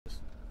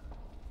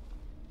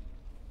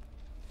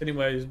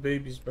Anyways,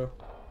 babies, bro.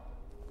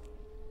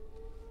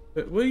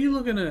 What are you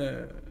looking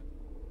at?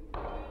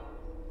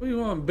 What do you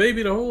want,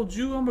 baby to hold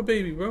you? I'm a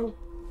baby, bro.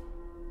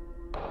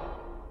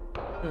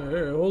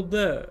 Here, hold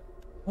that.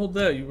 Hold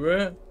that, you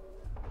rat.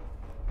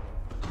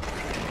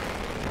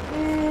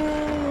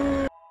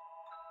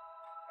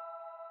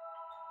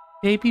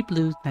 Baby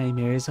Blues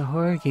Nightmare is a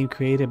horror game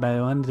created by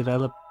one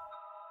developer.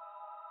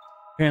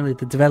 Apparently,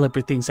 the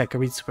developer thinks I can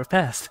read super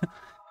fast.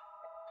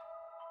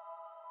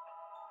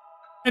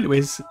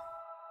 Anyways,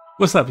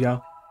 what's up,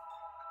 y'all?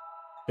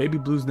 Baby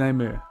Blues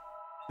Nightmare.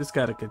 Just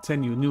gotta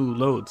continue new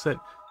load set.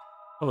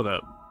 Hold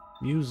up.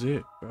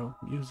 Music, bro.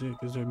 Music.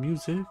 Is there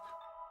music?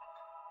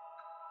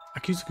 I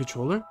can use a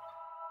controller?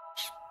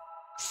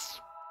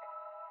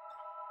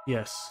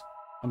 Yes,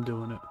 I'm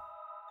doing it.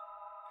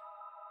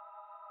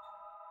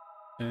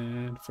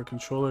 And for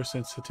controller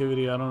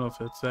sensitivity, I don't know if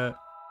it's that.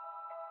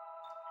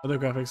 Other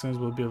graphic settings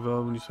will be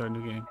available when you start a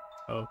new game.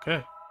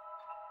 Okay.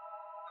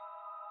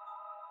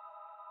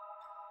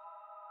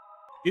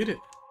 Get it.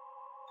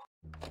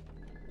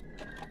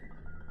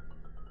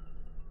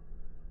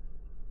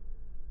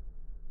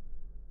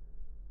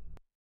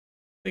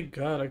 Thank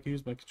God I can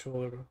use my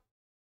controller, bro.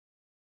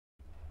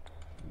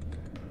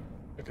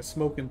 I can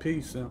smoke in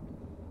peace now.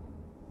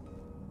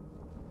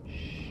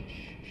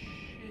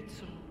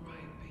 It's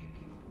alright,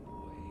 baby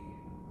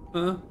boy.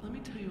 Huh? Let me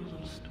tell you a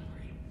little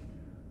story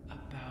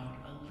about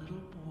a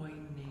little boy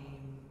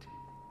named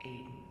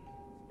Aiden.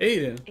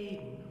 Aiden.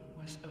 Aiden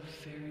was a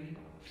very,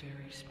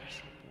 very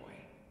special boy.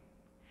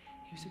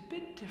 He was a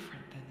bit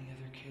different than the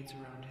other kids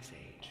around his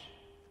age.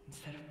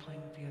 Instead of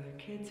playing with the other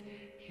kids,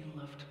 he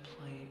loved to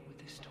play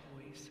with his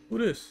toys. Who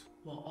this?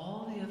 While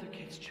all the other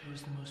kids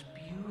chose the most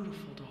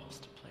beautiful dolls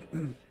to play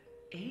with,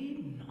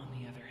 Aiden, on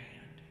the other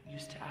hand,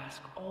 used to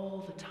ask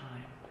all the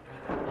time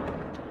why the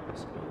ugly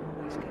dolls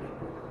always get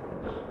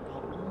ignored,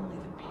 while only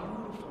the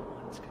beautiful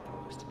ones get the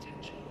most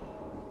attention.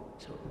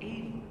 So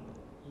Aiden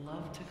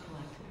loved to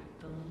collect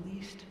the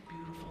least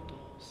beautiful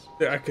dolls.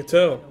 Yeah, I could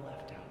tell. Feel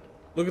left out.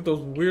 Look at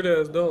those weird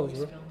ass dolls, Always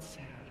bro. felt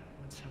sad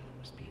when someone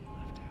was being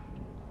left out.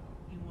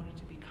 He wanted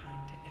to be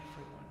kind to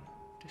everyone,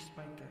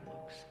 despite their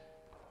looks.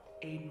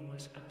 Aiden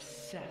was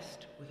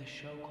obsessed with a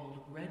show called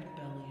Red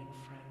Belly and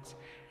Friends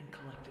and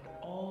collected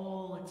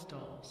all its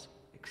dolls,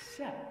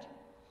 except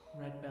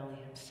Red Belly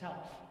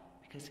himself,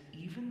 because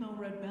even though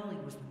Red Belly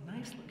was the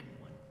nice-looking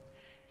one,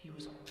 he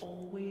was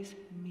always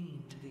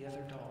mean to the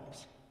other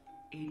dolls.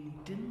 Aiden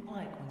didn't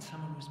like when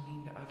someone was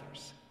mean to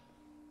others.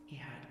 He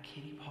had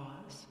Kitty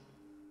Paws,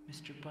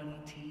 Mr. Bunny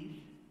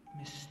Teeth,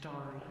 Miss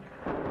Starry,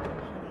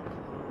 Honey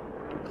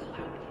Claw, and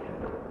Cloudy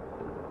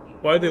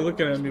Head. Why are they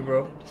looking at me,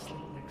 bro? Them to sleep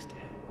next to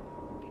him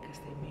because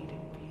they made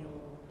him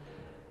feel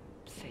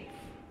safe.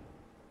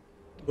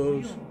 The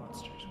Those. real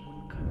monsters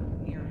wouldn't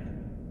come near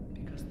him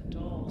because the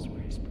dolls were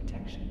his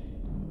protection.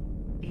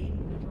 Aiden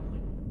never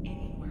went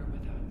anywhere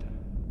without them.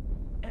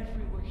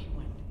 Everywhere he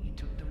went, he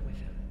took them with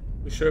him.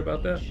 We sure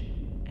about that? Each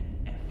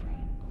and every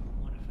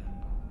one of them.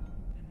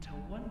 Until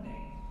one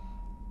day,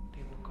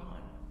 they were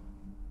gone.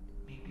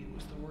 Maybe it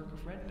was the work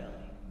of Red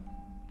Belly,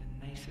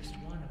 the nicest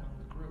one among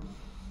the group.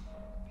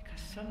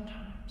 Because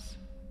sometimes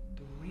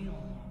the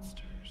real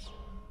monsters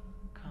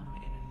come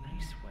in a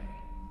nice way.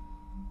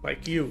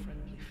 Like you.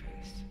 Friendly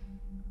face.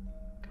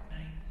 Good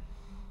night.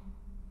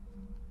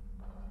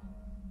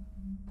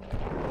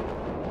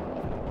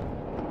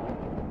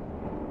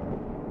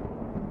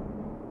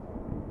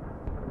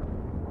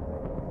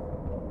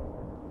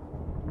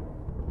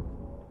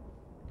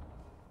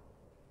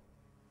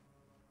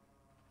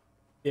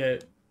 Yeah.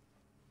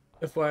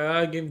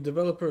 FYI, game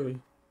developer.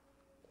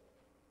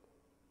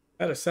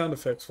 Had a sound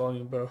effects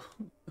volume, bro.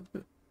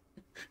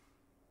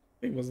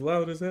 It was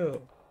loud as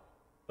hell.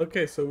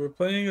 Okay, so we're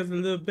playing as a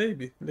little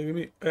baby. Look at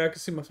me. I can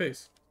see my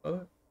face. Saw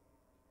that?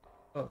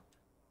 Oh.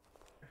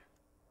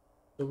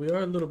 So we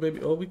are a little baby.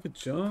 Oh, we could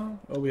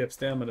jump. Oh, we have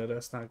stamina.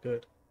 That's not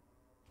good.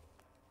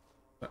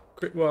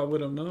 Crit walk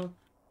with him, no?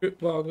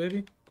 Crit walk,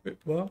 baby. Crit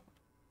walk.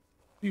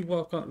 You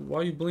walk on. Why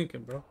are you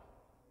blinking, bro?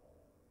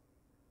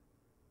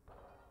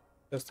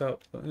 Test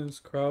out buttons.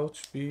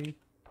 Crouch, B.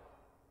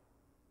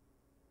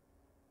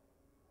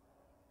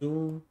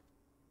 Zoom.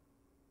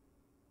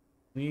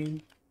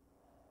 Lean.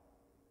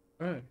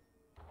 Alright.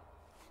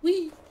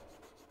 Wee.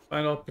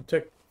 Find all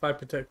protect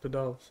the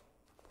dolls.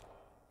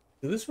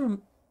 So this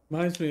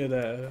reminds me of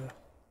that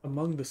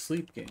Among the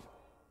Sleep game.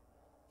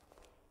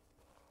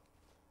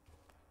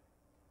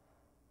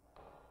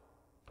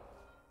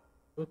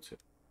 What's it?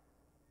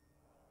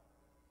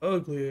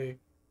 Ugly egg.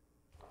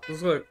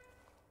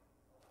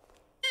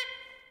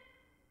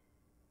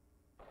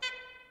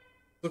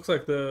 Looks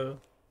like the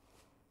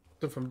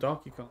from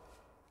Donkey Kong.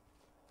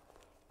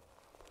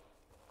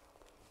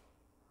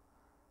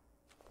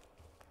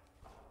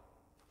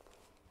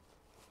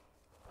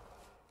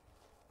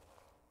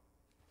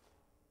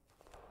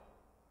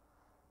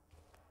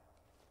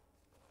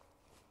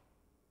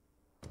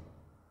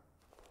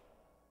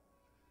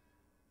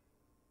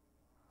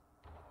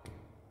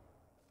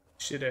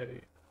 Shit out of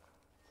it.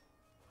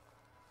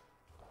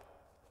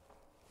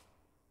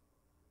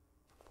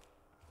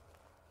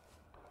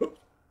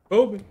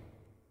 Kobe.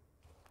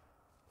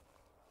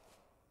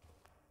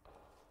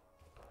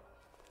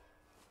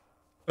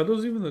 Are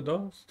those even the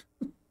dolls?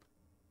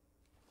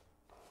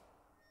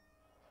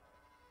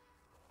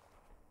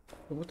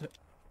 What the?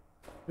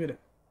 Wait a.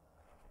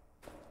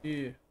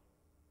 Yeah.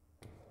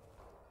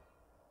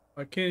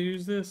 I can't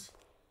use this.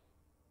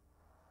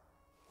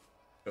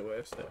 Go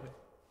west that way.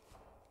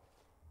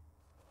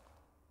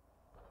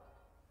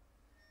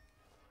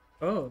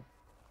 Oh.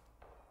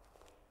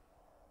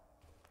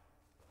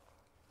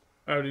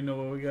 I already know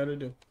what we gotta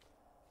do.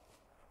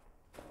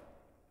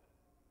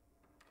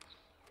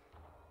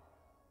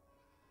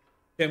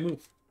 Can't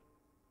move.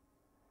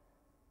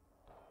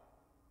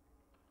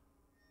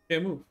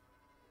 Can't move.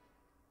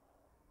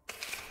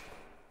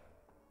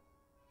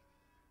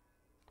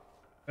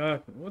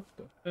 God, what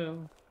the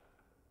hell?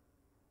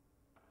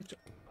 Get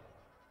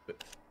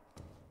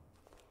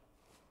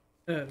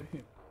out of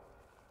here.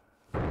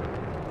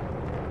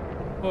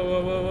 Whoa,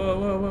 whoa, whoa, whoa,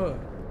 whoa, whoa.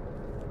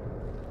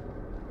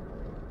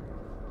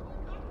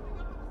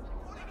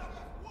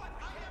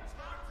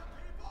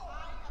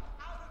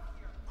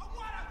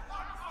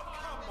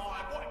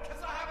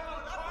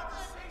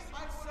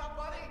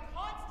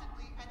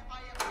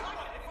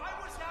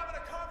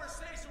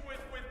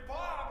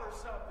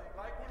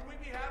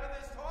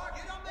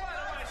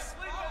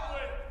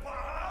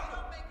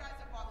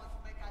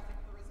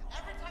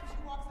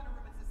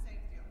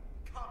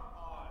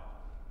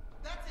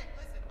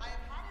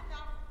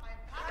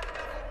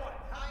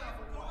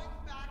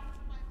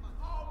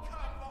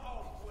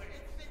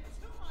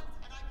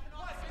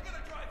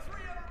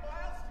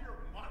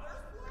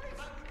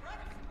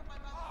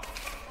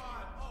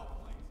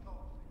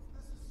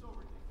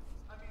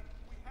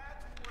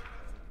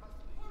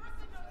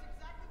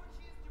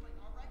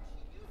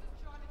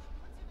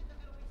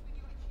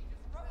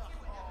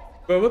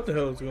 Bro, what the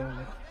hell is going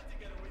on?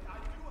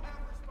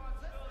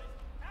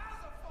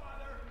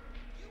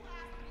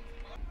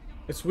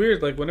 It's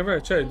weird, like whenever I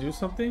try to do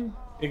something,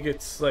 it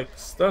gets like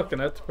stuck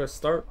and I have to press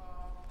start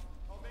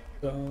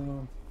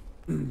to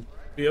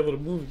be able to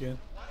move again.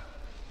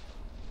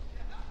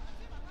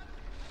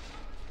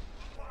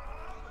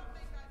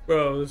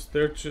 Bro,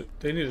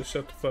 they need to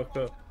shut the fuck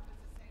up.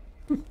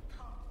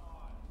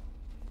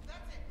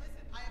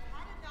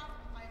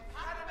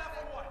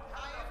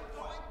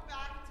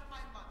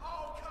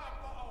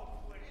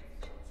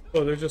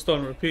 Oh, they're just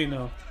on repeat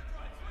now.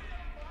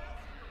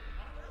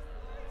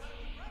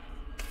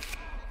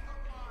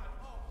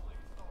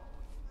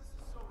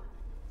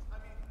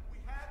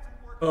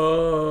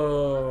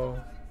 Oh.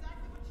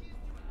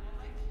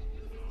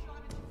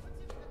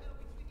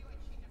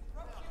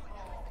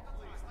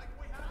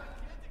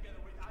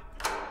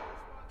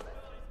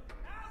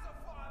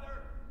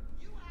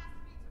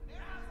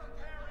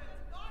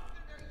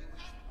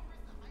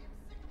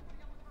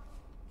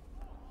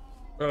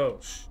 Bro,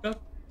 shut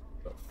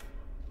the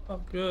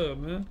fuck up,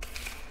 man.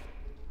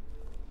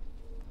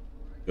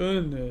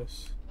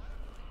 Goodness.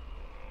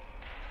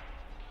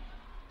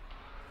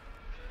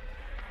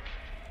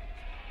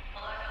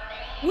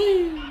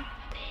 Whee!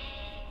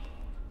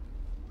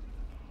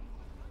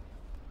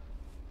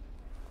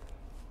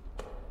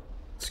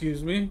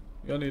 Excuse me.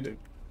 Y'all need to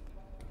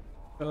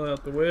get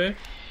out the way.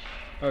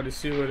 I already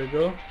see where to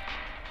go.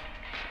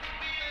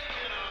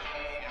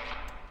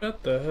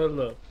 Shut the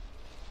hell up.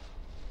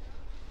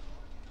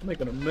 I'm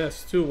making a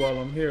mess too while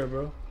I'm here,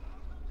 bro.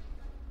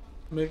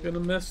 Making a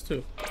mess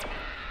too.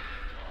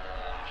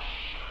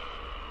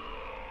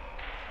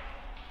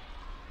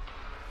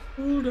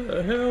 Who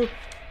the hell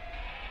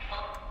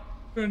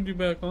turned you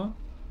back on?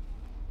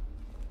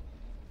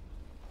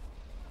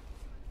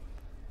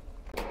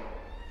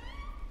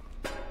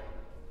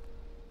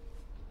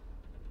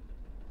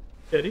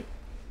 Eddie?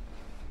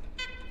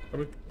 Are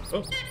we?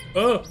 Oh!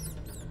 Oh!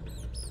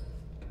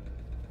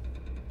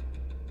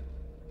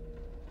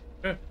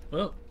 Okay,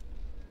 well.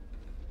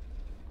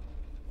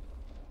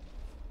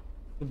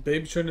 The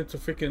baby turned into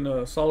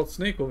freaking Solid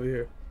Snake over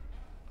here.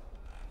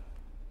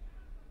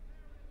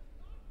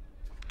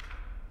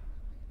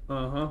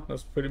 Uh-huh,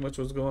 that's pretty much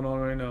what's going on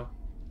right now.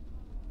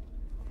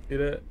 See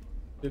that?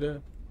 See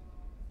that?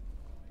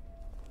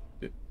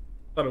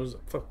 Thought it was a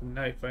fucking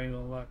knife, I ain't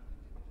gonna lie.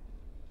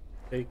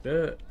 Take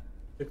that.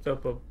 Picked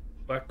up a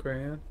black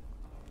crayon.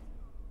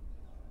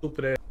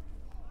 Stupid ass.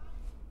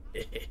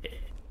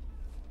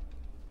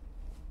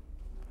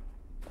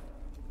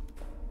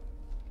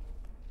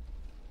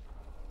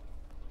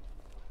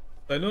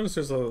 I noticed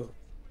there's a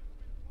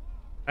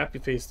happy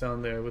face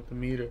down there with the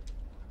meter.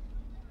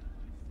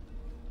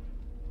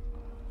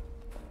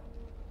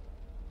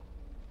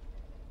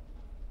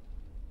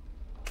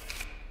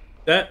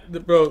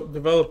 Bro,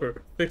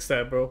 developer, fix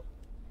that, bro.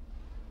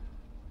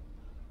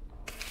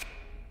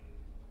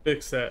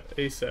 Fix that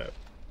ASAP.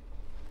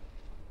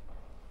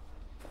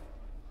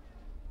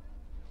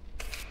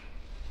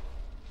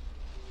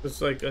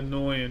 It's like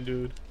annoying,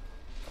 dude.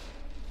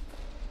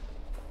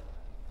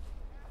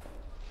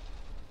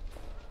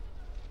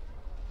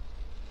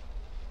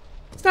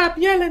 Stop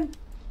yelling,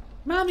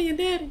 mommy and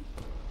daddy.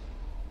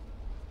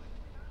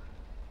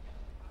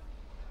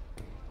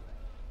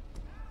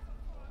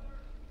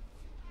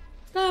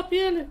 Stop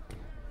yelling.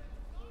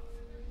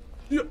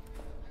 Yeah.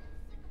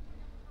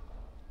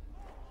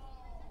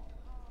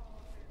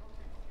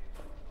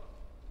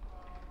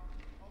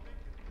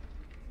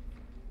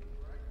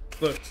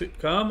 Look, see,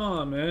 come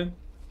on, man.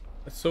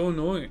 That's so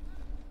annoying.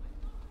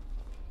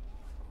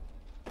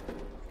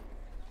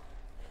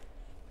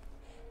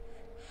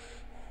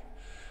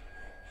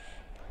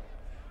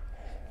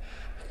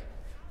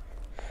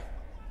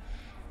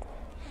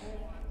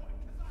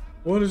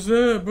 What is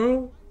that,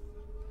 bro?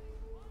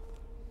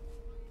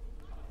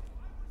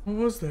 What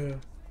was that?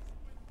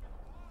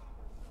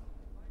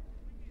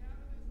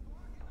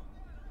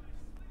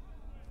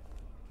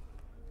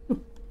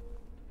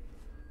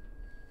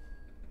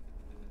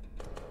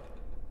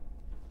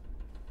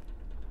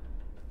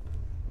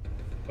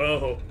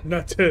 Oh,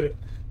 not Teddy.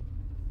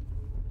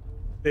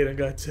 They done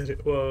got Teddy.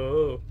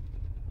 Whoa.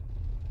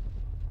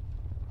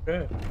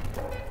 Okay.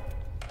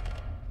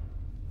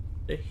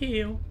 The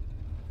hell?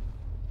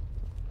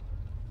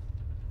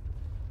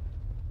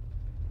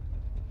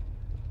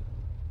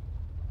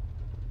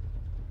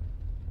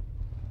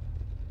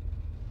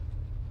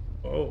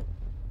 Oh.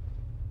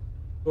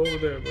 Go over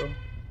there, bro.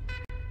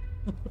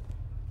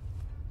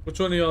 Which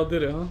one of y'all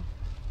did it, huh?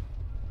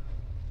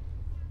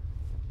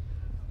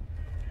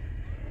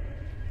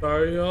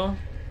 Sorry, y'all.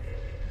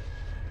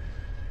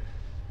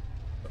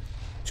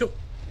 Choke.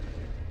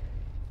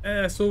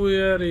 Ass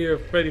over out of here,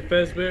 Freddy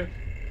Fazbear.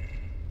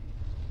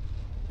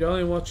 Y'all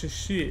ain't watching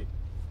shit.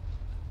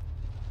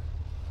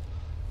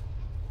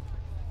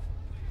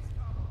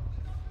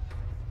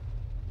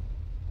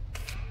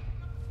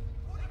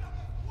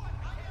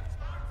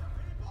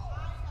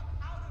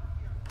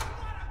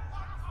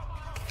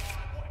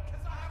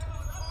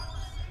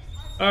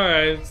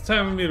 Alright, it's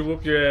time for me to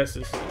whoop your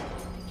asses.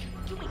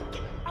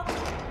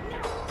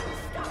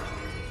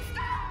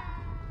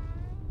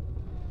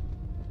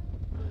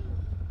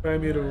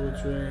 Meter will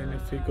drain.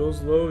 If it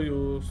goes low,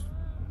 you'll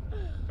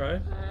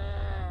cry.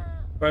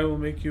 Cry will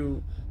make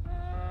you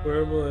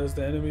wearable as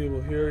the enemy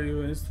will hear you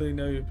and instantly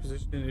know your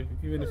position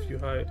even if you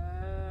hide.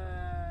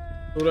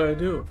 What do I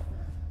do?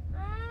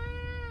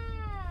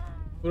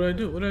 What do I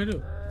do? What do I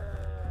do?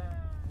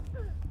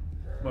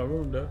 My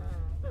room, though.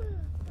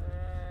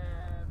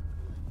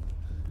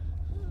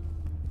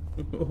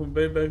 Oh,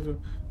 baby, back to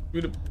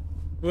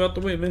move out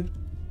the way, man.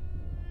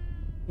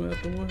 Move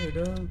out the way,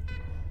 dog.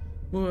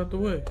 Move out the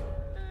way.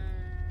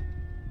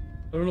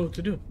 I don't know what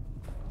to do.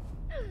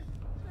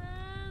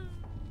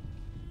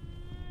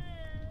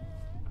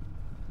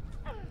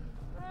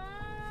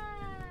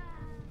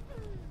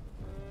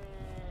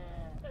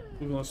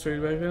 We're going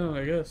straight back down,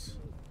 I guess.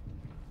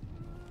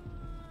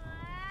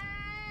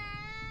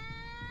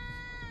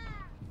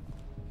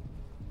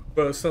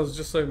 Bro, it sounds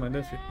just like my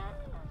nephew.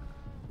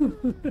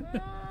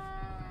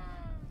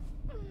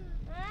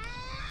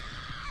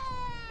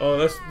 Oh,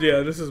 that's,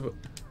 yeah, this is,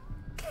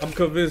 I'm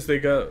convinced they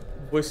got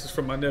voices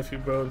from my nephew,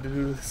 bro, to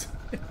do this.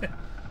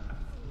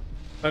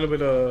 Find a way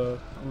to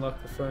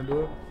unlock the front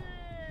door.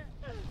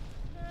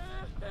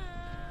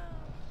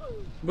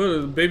 But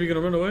is the baby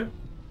gonna run away?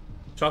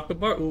 Chocolate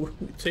bar? Ooh,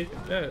 take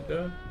that,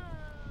 dog.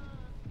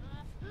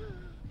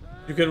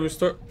 You can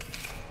restart.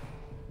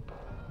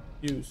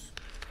 Use.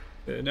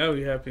 Yeah, now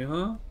we happy,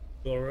 huh?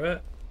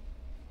 Alright.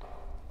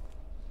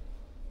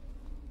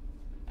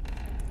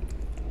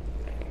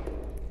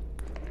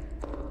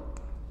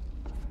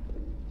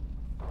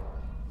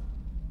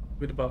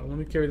 With the bottle. Let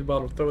me carry the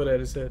bottle. Throw it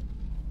at his head.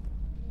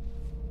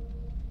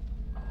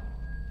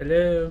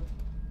 Hello?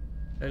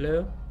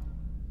 Hello?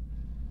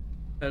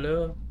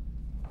 Hello?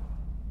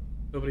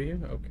 Nobody here?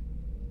 Okay.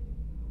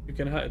 You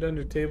can hide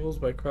under tables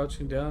by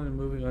crouching down and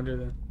moving under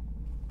them.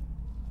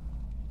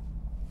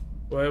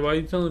 Why are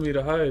you telling me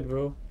to hide,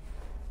 bro?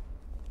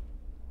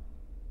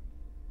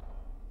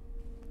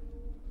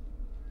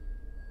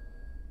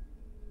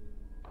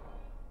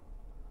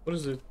 What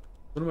is it?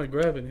 What am I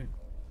grabbing here?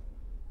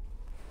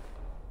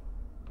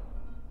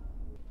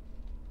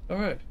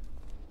 Alright.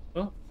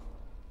 Well.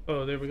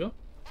 Oh, there we go.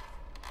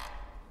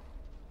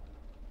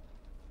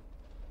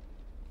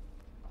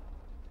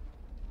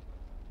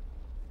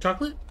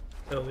 Chocolate?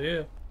 Hell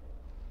yeah.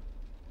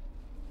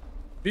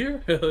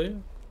 Beer? Hell yeah.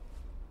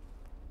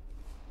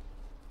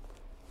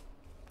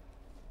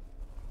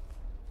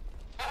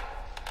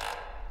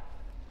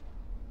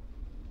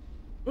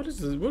 What is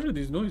this? What are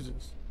these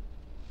noises?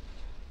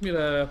 Give me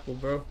that apple,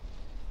 bro.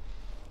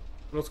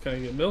 What else can I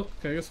get? Milk?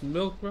 Can I get some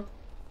milk, bro?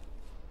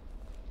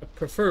 I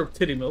prefer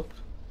titty milk.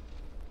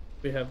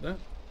 We have that.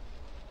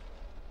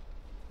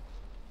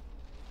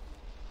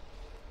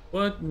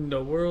 What in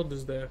the world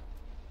is that?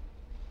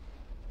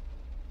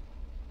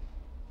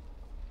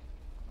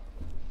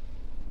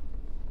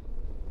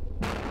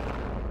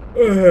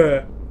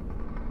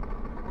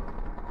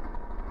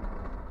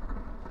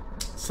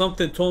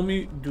 Something told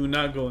me do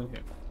not go in here.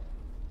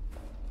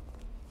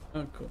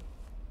 Not cool.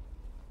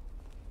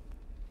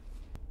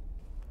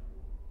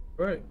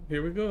 Alright,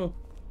 here we go.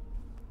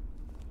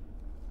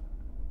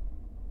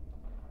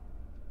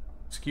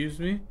 Excuse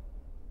me?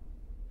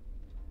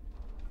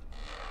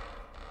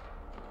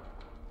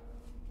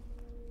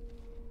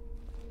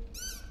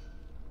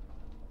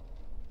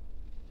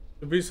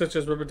 Debris such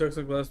as rubber ducks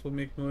and glass will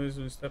make noise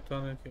when stepped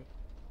on it.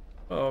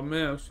 Oh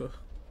man, so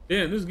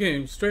damn, this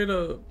game straight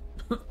up,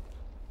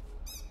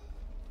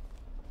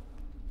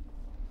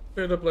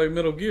 straight up like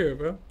Metal Gear,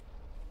 bro.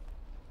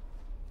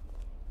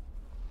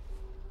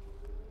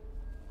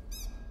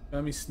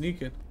 Got me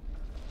sneaking.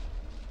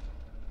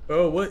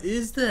 Bro, what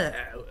is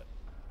that?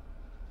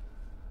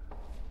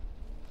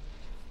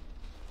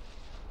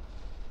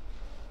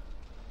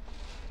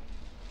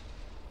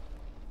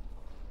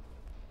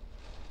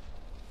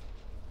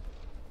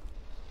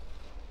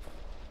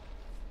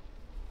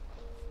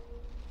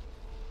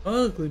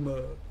 Ugly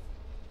mug.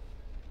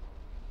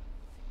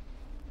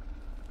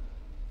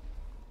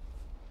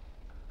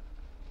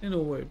 Ain't no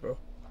way, bro.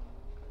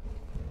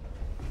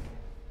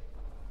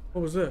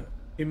 What was that?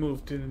 He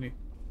moved, didn't he?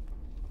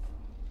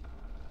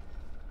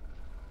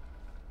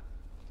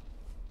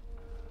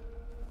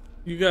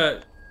 You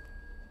got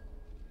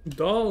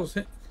dolls?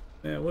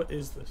 Man, what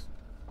is this?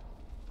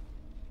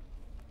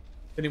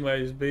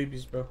 Anyways,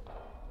 babies, bro.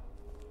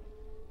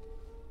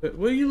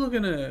 What are you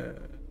looking at?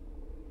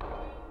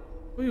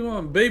 What do you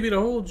want, baby to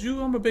hold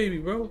you? I'm a baby,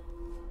 bro.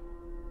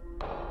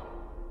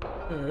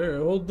 Here,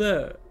 hold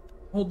that.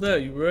 Hold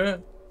that, you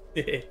rat.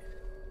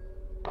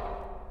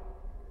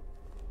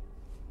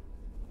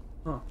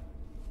 Huh.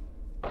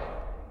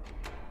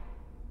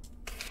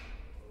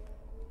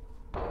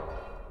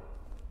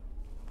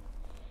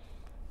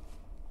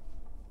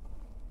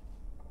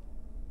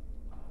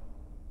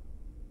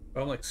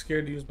 I'm like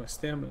scared to use my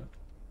stamina.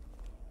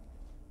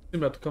 It's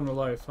about to come to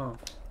life, huh?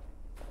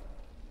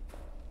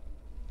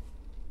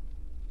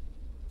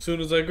 As soon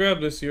as I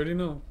grab this, you already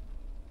know.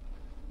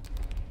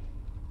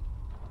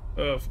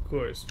 Of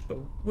course. But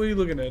what are you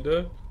looking at,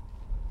 dude?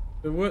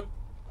 What?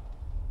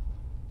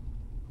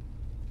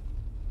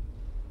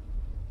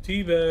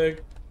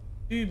 Teabag.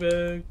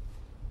 Teabag.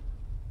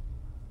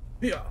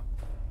 Yeah.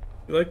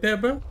 You like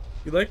that, bro?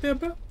 You like that,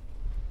 bro?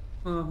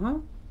 Uh-huh.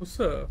 What's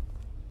up?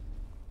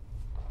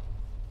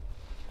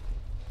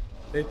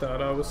 They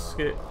thought I was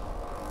scared.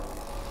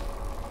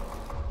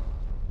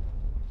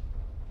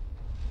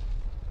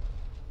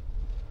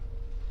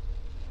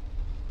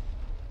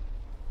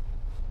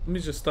 Let me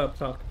just stop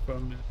talking for a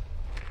minute.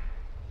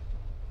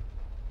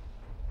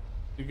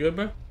 You good,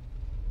 bro?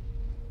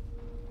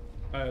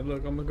 Alright,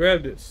 look, I'm gonna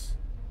grab this.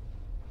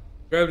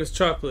 Grab this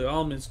chocolate.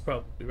 Almonds,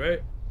 probably,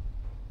 right?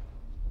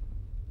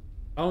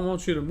 I don't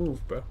want you to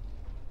move, bro.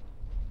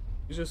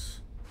 You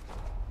just...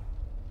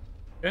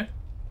 Okay?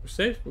 We're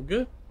safe? We're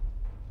good?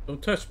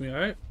 Don't touch me,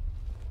 alright?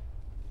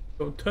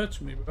 Don't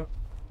touch me, bro.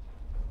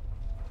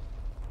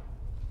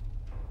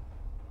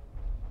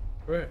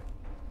 Right.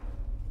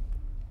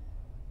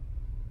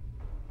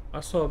 I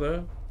saw that.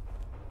 Am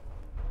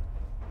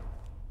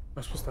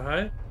I supposed to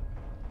hide?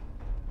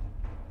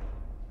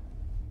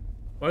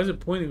 Why is it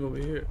pointing over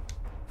here?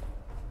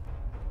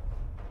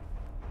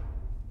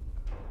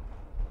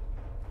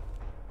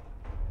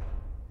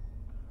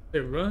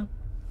 Hey, run.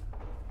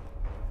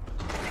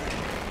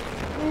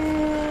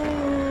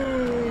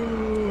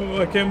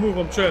 Oh, I can't move,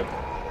 I'm trapped.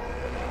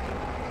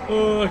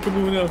 Oh, I can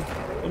move now.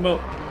 I'm out.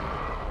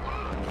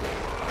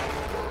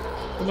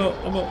 I'm out,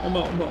 I'm out, I'm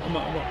out, I'm out, I'm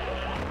out, I'm out.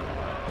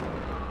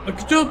 I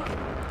can jump!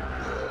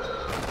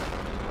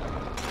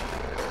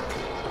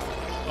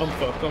 I'm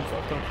fucked, I'm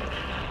fucked, I'm fucked.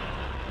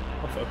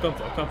 I'm fucked, I'm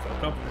fucked, I'm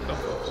fucked, I'm fucked, I'm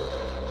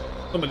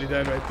fucked. Somebody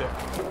died right there.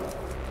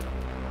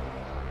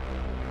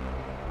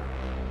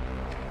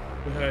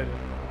 We're hiding.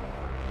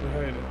 We're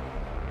hiding.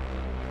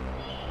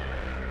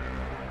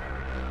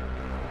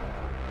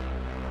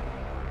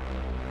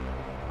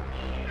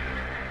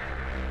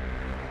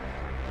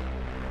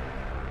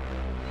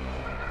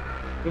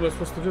 What am I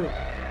supposed to do?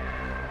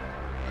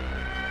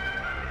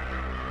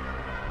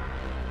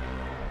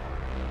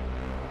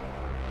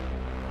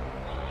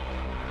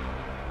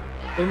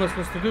 What am I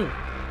supposed to do?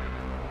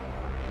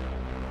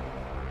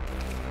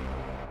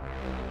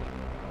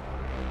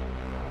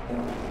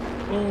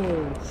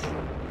 Oh, shit.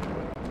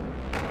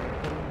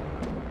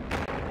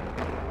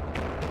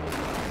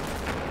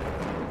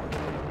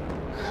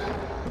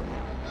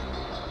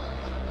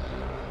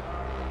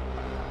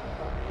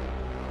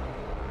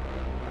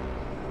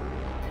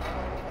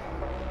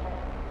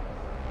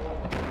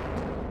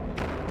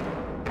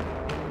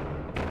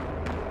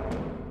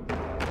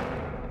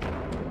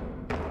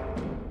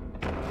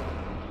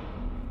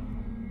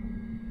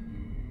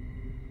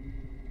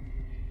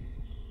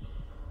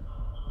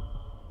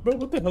 Bro,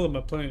 what the hell am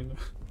I playing?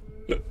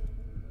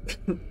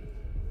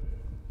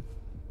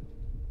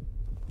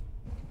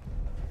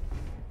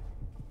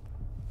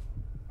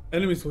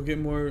 Enemies will get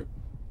more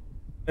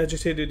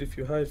agitated if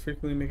you hide,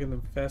 frequently making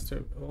them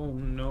faster. Oh,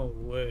 no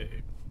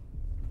way.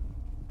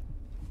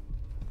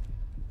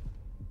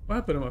 What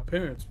happened to my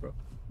parents, bro?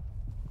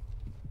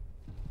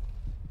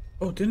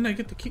 Oh, didn't I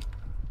get the key?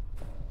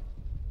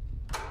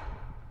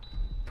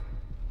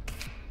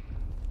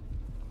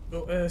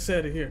 Go ass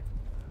out of here.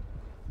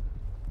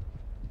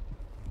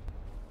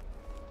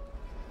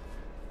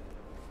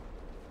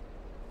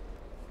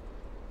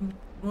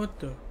 What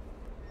the?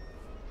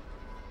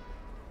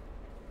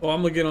 Oh,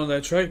 I'm gonna get on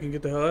that trike and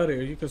get the hell out of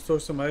here. You can store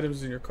some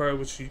items in your car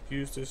which you can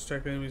use to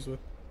distract enemies with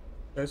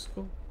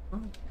bicycle. Huh?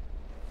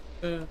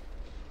 Yeah.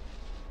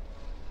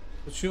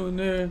 Put you in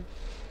there.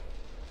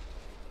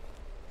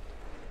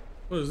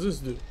 What does this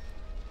do?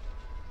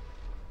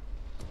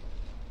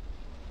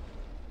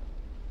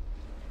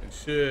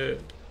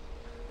 Shit.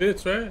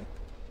 Fits, right?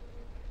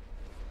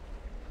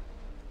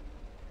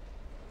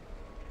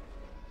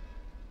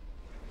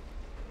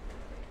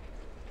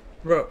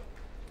 Bro.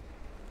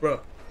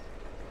 Bro.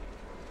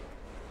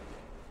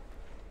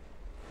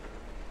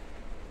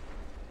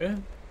 Yeah.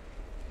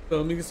 So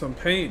let me get some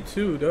paint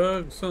too,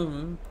 dog.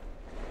 Something.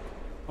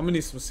 I'm gonna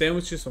need some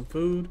sandwiches, some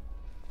food.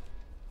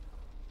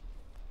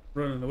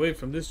 Running away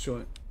from this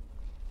joint.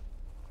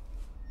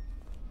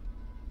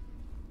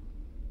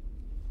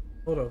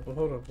 Hold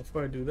up,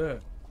 before I do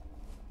that.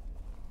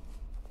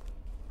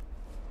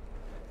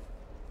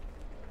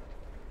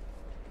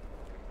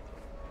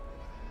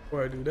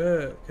 Before I do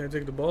that, can I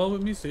take the ball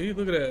with me? See,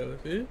 look at that.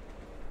 See?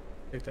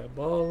 Take that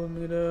ball with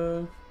me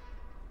there.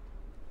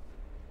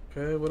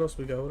 Okay, what else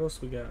we got? What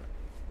else we got?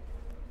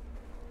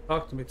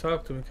 Talk to me,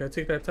 talk to me. Can I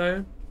take that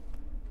tire?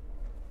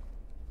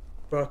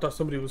 Bro, I thought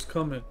somebody was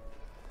coming.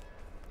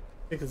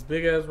 Take this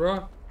big ass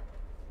rock.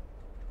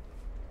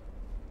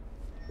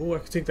 Oh, I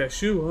can take that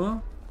shoe, huh?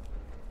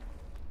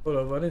 Hold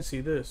up, I didn't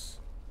see this.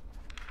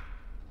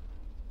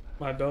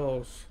 My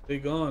dolls. They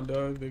gone,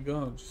 dog. They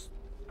gone.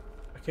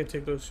 I can't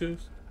take those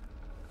shoes.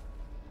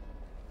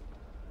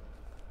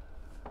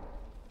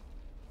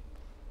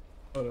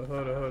 Hold up.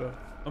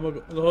 I'm gonna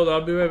go. Hold on,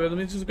 I'll be right back. Let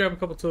me just grab a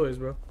couple toys,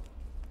 bro.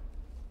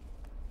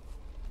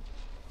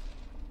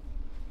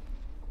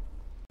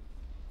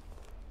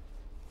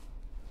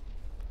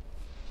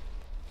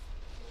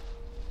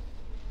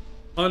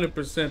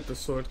 %, the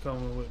sword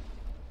coming with.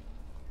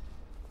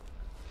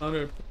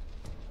 100.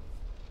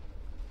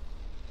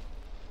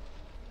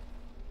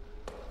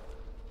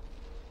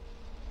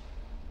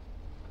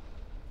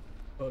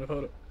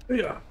 Hold up.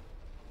 Yeah.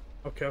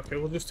 Okay,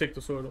 we'll just take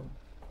the sword on.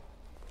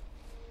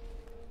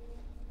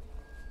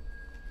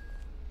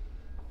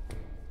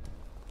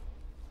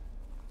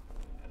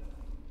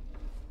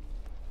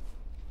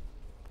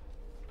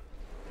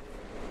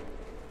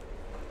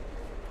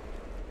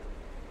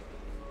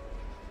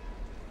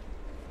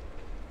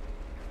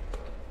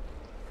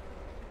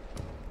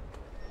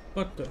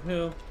 What the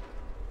hell?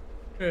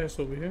 Grass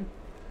over here.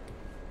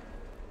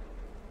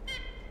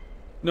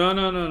 No.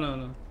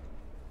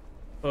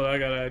 Oh, I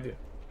got an idea.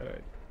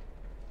 Alright.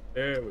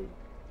 There we go.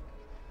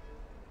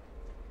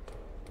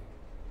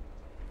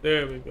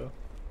 There we go.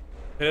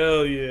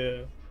 Hell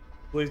yeah.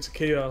 Blades of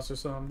Chaos or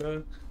something,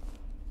 dog.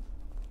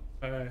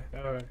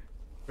 Alright.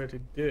 Ready to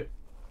dip.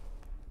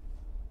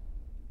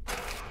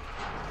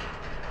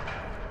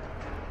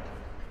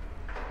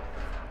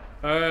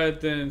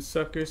 Alright then,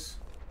 suckers.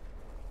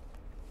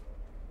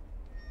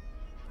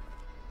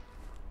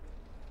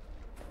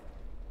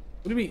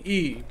 What do you mean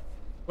E?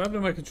 What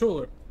happened to my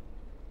controller?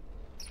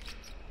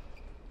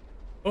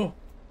 Oh.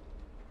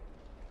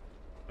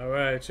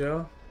 Alright,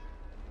 y'all.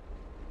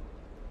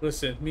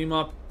 Listen, me,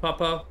 my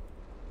papa.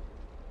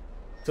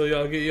 Till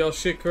y'all get y'all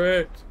shit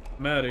correct,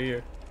 I'm out of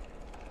here.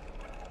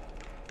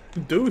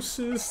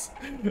 Deuces.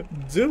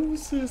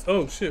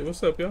 Oh shit,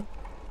 what's up, y'all?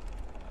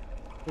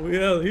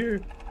 We out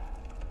here.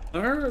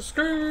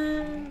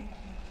 Skirt.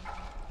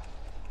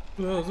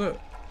 Who the hell is that?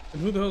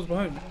 And who the hell's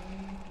behind me?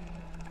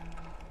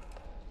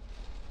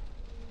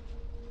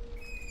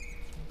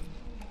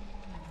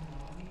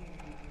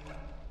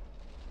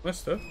 My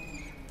stuff.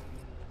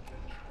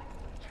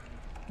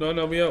 No,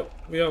 we out.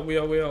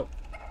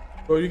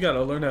 Bro, you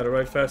gotta learn how to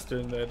ride faster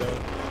than that,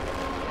 dog.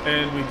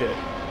 And we did.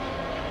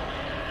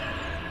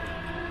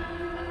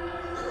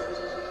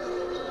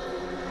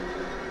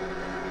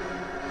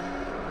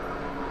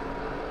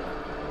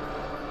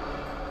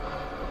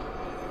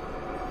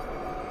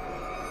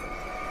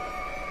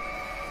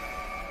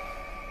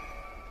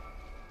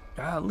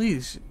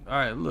 Golly.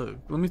 Alright, look.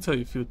 Let me tell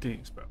you a few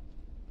things, bro.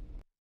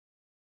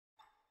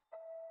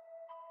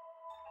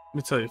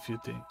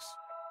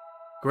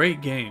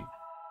 Great game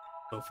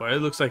so far.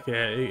 It looks like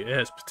it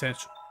has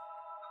potential.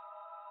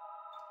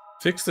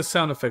 Fix the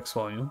sound effects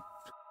volume.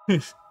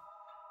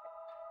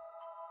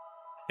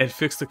 And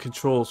fix the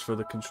controls for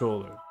the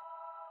controller.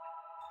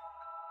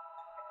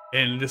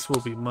 And this will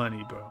be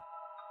money, bro.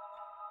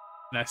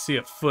 And I see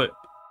a foot.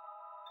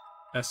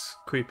 That's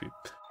creepy.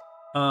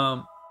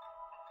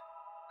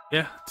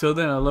 Yeah, till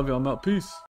then, I love you. I'm out. Peace.